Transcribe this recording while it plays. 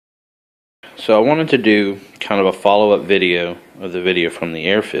So I wanted to do kind of a follow-up video of the video from the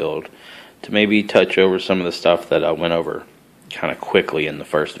airfield to maybe touch over some of the stuff that I went over kind of quickly in the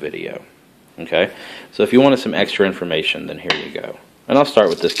first video. Okay, so if you wanted some extra information, then here you go. And I'll start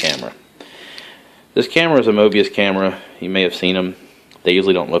with this camera. This camera is a Mobius camera. You may have seen them. They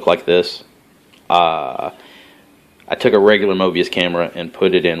usually don't look like this. I took a regular Mobius camera and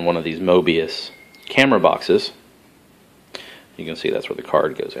put it in one of these Mobius camera boxes. You can see that's where the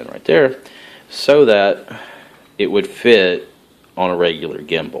card goes in right there, so that it would fit on a regular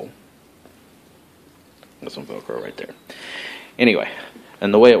gimbal. There's some Velcro right there. Anyway,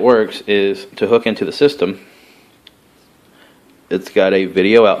 and the way it works is to hook into the system, it's got a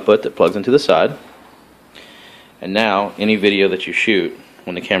video output that plugs into the side, and now any video that you shoot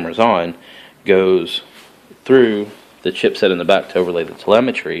when the camera's on goes through the chipset in the back to overlay the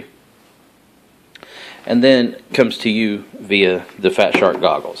telemetry, and then comes to you via the Fat Shark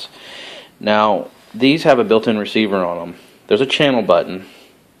goggles. Now, these have a built-in receiver on them. There's a channel button.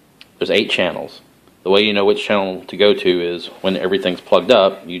 There's 8 channels. The way you know which channel to go to is when everything's plugged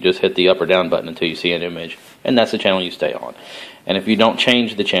up, you just hit the up or down button until you see an image, and that's the channel you stay on. And if you don't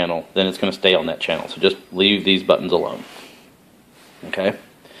change the channel, then it's going to stay on that channel. So just leave these buttons alone. Okay?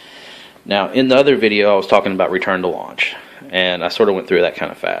 Now, in the other video, I was talking about return to launch, and I sort of went through that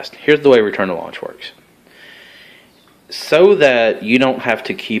kind of fast. Here's the way return to launch works. So that you don't have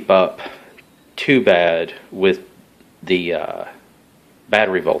to keep up too bad with the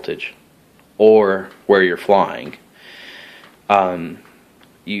battery voltage or where you're flying,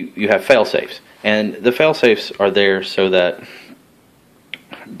 you have fail-safes. And the fail-safes are there so that,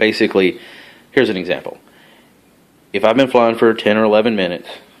 basically, here's an example. If I've been flying for 10 or 11 minutes,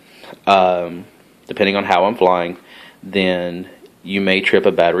 depending on how I'm flying, then you may trip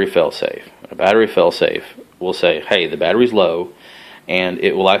a battery fail-safe. A battery fail-safe will say, hey, the battery's low, and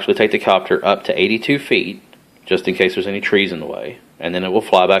it will actually take the copter up to 82 feet, just in case there's any trees in the way, and then it will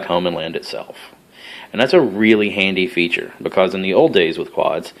fly back home and land itself. And that's a really handy feature, because in the old days with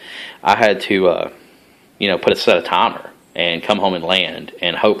quads, I had to set a timer and come home and land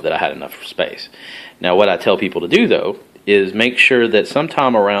and hope that I had enough space. Now, what I tell people to do, though, is make sure that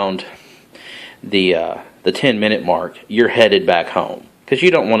sometime around the 10-minute mark, you're headed back home, because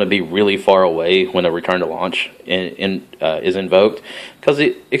you don't want to be really far away when a return to launch is invoked, because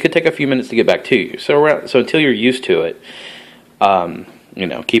it could take a few minutes to get back to you. So until you're used to it,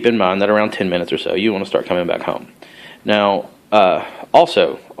 keep in mind that around 10 minutes or so, you want to start coming back home. Now,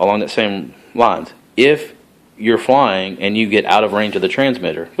 also, along that same lines, if you're flying and you get out of range of the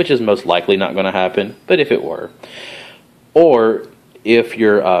transmitter, which is most likely not going to happen, but if it were, or if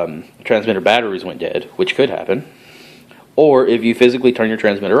your transmitter batteries went dead, which could happen, or if you physically turn your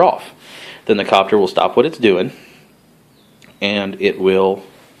transmitter off, then the copter will stop what it's doing, and it will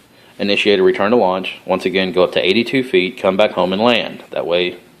initiate a return to launch, once again go up to 82 feet, come back home and land. That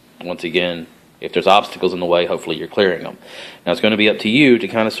way, once again, if there's obstacles in the way, hopefully you're clearing them. Now, it's going to be up to you to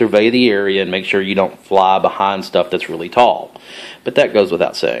kind of survey the area and make sure you don't fly behind stuff that's really tall. But that goes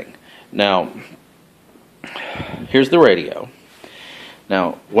without saying. Now, here's the radio.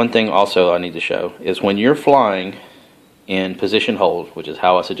 Now, one thing also I need to show is when you're flying in position hold, which is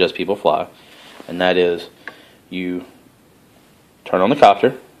how I suggest people fly, and that is you turn on the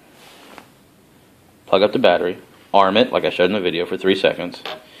copter, plug up the battery, arm it like I showed in the video for 3 seconds,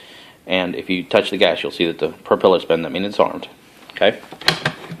 and if you touch the gas, you'll see that the propeller spin. That means it's armed. Okay?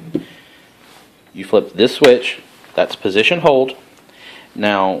 You flip this switch, that's position hold.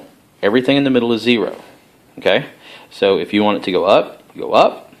 Now, everything in the middle is 0. Okay? So if you want it to go up, you go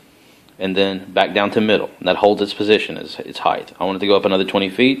up, and then back down to middle. And that holds its position, its height. I want it to go up another 20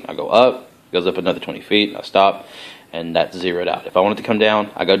 feet, I go up, it goes up another 20 feet, I stop, and that's zeroed out. If I want it to come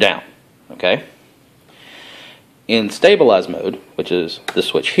down, I go down. Okay? In stabilize mode, which is the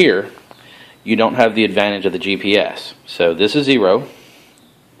switch here, you don't have the advantage of the GPS. So this is 0,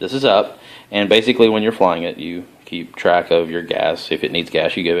 this is up, and basically when you're flying it, you keep track of your gas. If it needs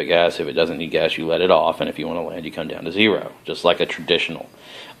gas, you give it gas. If it doesn't need gas, you let it off, and if you want to land, you come down to 0, just like a traditional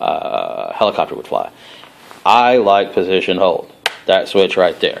helicopter would fly. I like position hold, that switch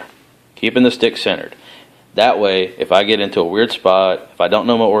right there, keeping the stick centered. That way, if I get into a weird spot, if I don't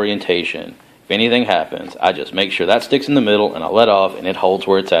know my orientation, if anything happens, I just make sure that stick's in the middle and I let off and it holds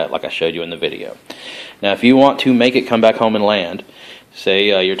where it's at, like I showed you in the video. Now, if you want to make it come back home and land,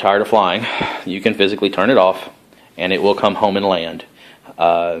 say you're tired of flying, you can physically turn it off and it will come home and land.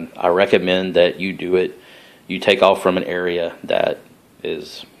 I recommend that you do it, you take off from an area that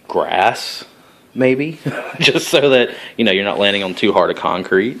is grass, maybe, just so that you're not landing on too hard of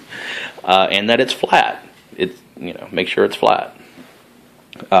concrete, and that it's flat. Make sure it's flat.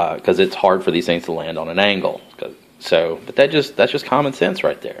 because it's hard for these things to land on an angle. But that's just common sense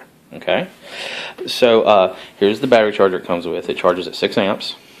right there. Okay, so here's the battery charger it comes with. It charges at 6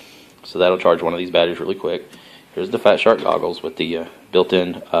 amps, so that'll charge one of these batteries really quick. Here's the Fat Shark goggles with the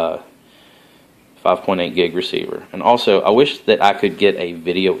built-in 5.8 gig receiver. And also, I wish that I could get a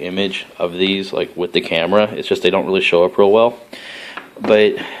video image of these, like with the camera. It's just they don't really show up real well.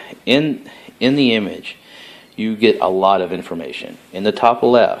 But in the image, you get a lot of information. In the top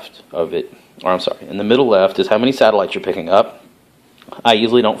left of it, or I'm sorry, in the middle left is how many satellites you're picking up. I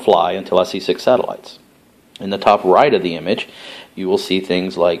usually don't fly until I see 6 satellites. In the top right of the image, you will see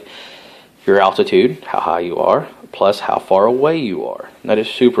things like your altitude, how high you are, plus how far away you are. And that is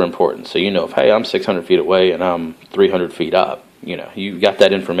super important. So you know, if, hey, I'm 600 feet away and I'm 300 feet up, you know, you got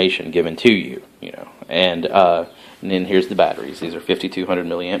that information given to you, you know. And then here's the batteries. These are 5,200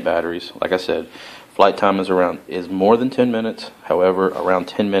 milliamp batteries. Like I said, flight time is more than 10 minutes. However, around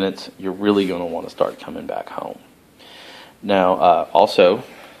 10 minutes, you're really going to want to start coming back home. Now, also,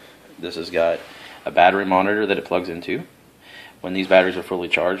 this has got a battery monitor that it plugs into. When these batteries are fully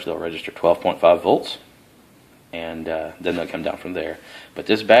charged, they'll register 12.5 volts, and then they'll come down from there. But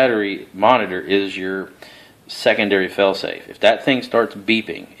this battery monitor is your secondary failsafe. If that thing starts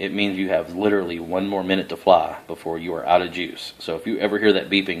beeping, it means you have literally 1 more minute to fly before you are out of juice. So if you ever hear that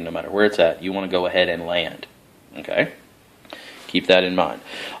beeping, no matter where it's at, you want to go ahead and land. Okay? Keep that in mind.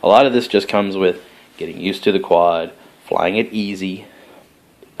 A lot of this just comes with getting used to the quad, flying it easy.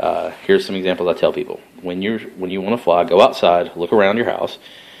 Here's some examples I tell people. When you want to fly, go outside, look around your house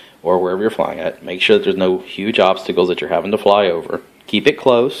or wherever you're flying at. Make sure that there's no huge obstacles that you're having to fly over. Keep it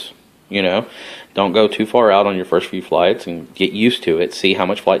close, you know. Don't go too far out on your first few flights, and get used to it. See how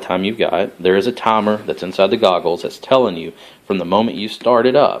much flight time you've got. There is a timer that's inside the goggles that's telling you from the moment you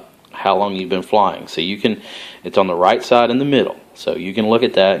started up how long you've been flying. So it's on the right side in the middle. So you can look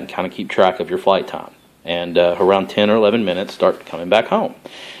at that and kind of keep track of your flight time. And around 10 or 11 minutes, start coming back home.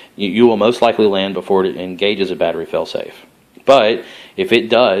 You will most likely land before it engages a battery failsafe. But if it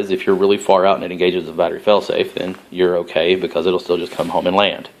does, if you're really far out and it engages a battery failsafe, then you're okay because it'll still just come home and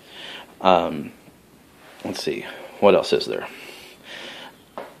land. Let's see, what else is there?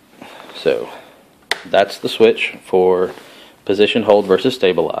 So that's the switch for position, hold versus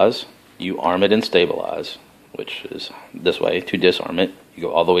stabilize. You arm it and stabilize, which is this way. To disarm it, you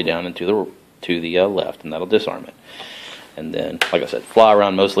go all the way down into the left, and that'll disarm it. And then, like I said, fly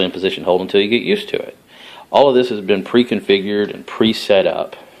around mostly in position hold until you get used to it. All of this has been pre-configured and pre-set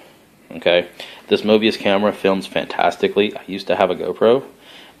up. Okay, this Mobius camera films fantastically. I used to have a GoPro,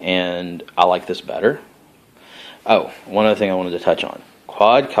 and I like this better. Oh, one other thing I wanted to touch on.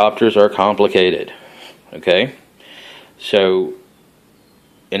 Quadcopters are complicated. Okay, so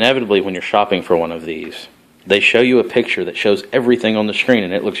inevitably when you're shopping for one of these, they show you a picture that shows everything on the screen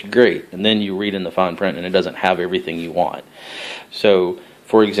and it looks great, and then you read in the fine print and it doesn't have everything you want. So,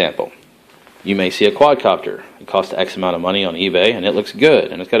 for example, you may see a quadcopter. It costs X amount of money on eBay and it looks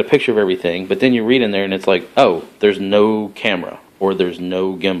good and it's got a picture of everything, but then you read in there and it's like, oh, there's no camera or there's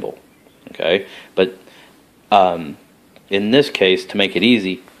no gimbal. Okay, but in this case, to make it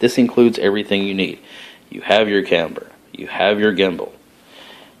easy, this includes everything you need. You have your camera, you have your gimbal.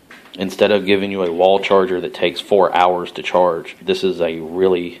 Instead of giving you a wall charger that takes 4 hours to charge, this is a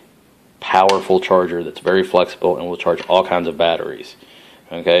really powerful charger that's very flexible and will charge all kinds of batteries.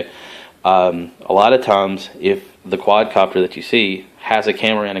 Okay, a lot of times if the quadcopter that you see has a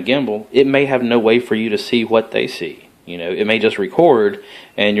camera and a gimbal, it may have no way for you to see what they see. You know, it may just record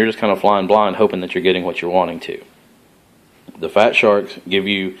and you're just kind of flying blind hoping that you're getting what you're wanting to. The Fat Sharks give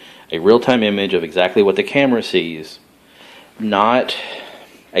you a real-time image of exactly what the camera sees, not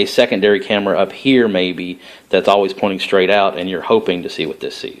a secondary camera up here maybe that's always pointing straight out and you're hoping to see what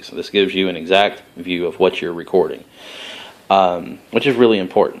this sees. This gives you an exact view of what you're recording, which is really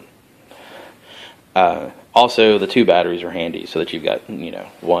important. Also, the 2 batteries are handy so that you've got, you know,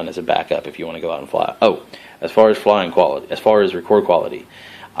 one as a backup if you want to go out and fly. Oh, as far as flying quality, as far as record quality,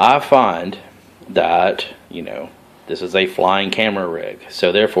 I find that, you know, this is a flying camera rig.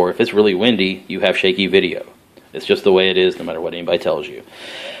 So therefore, if it's really windy, you have shaky video. It's just the way it is, no matter what anybody tells you.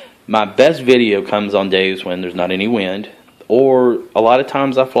 My best video comes on days when there's not any wind, or a lot of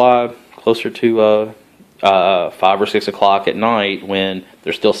times I fly closer to 5 or 6 o'clock at night when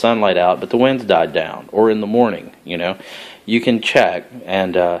there's still sunlight out, but the wind's died down, or in the morning. You know, you can check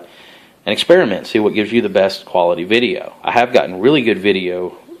and experiment, see what gives you the best quality video. I have gotten really good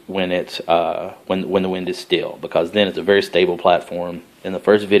video when it's when the wind is still, because then it's a very stable platform. In the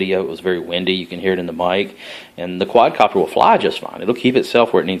first video, it was very windy. You can hear it in the mic, and the quadcopter will fly just fine. It'll keep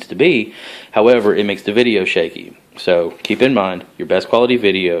itself where it needs to be. However, it makes the video shaky. So keep in mind, your best quality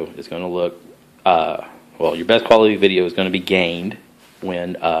video is going to look well. Your best quality video is going to be gained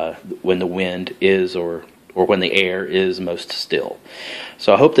when the wind is or when the air is most still.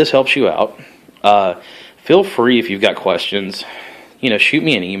 So I hope this helps you out. Feel free, if you've got questions, shoot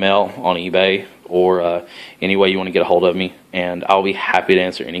me an email on eBay or any way you want to get a hold of me, and I'll be happy to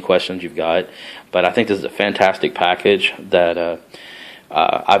answer any questions you've got. But I think this is a fantastic package that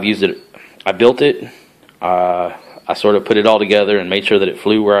I've used it. I built it. I sort of put it all together and made sure that it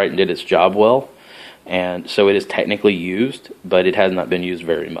flew right and did its job well. And so it is technically used, but it has not been used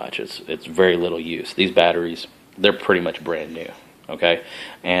very much. It's very little use. These batteries, they're pretty much brand new. Okay,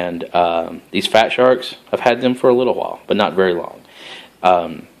 and these Fat Sharks, I've had them for a little while, but not very long.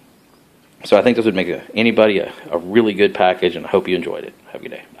 So I think this would make anybody a really good package, and I hope you enjoyed it. Have a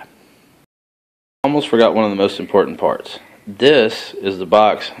good day. Bye. Almost forgot one of the most important parts. This is the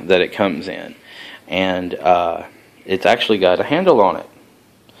box that it comes in, and it's actually got a handle on it.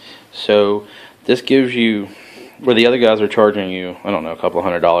 So this gives you, where the other guys are charging you, I don't know, a couple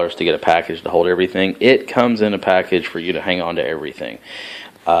 $100 to get a package to hold everything, it comes in a package for you to hang on to everything.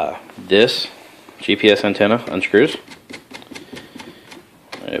 This GPS antenna unscrews,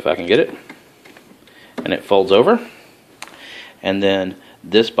 if I can get it, and it folds over, and then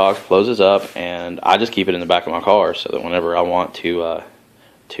this box closes up, and I just keep it in the back of my car so that whenever I want to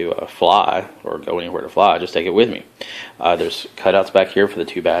fly or go anywhere to fly, I just take it with me. There's cutouts back here for the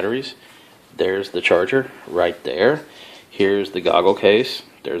 2 batteries. There's the charger right there. Here's the goggle case.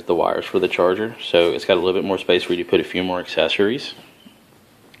 There's the wires for the charger. So it's got a little bit more space for you to put a few more accessories.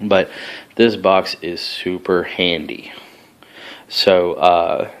 But this box is super handy.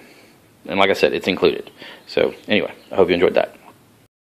 So, and like I said, it's included. So anyway, I hope you enjoyed that.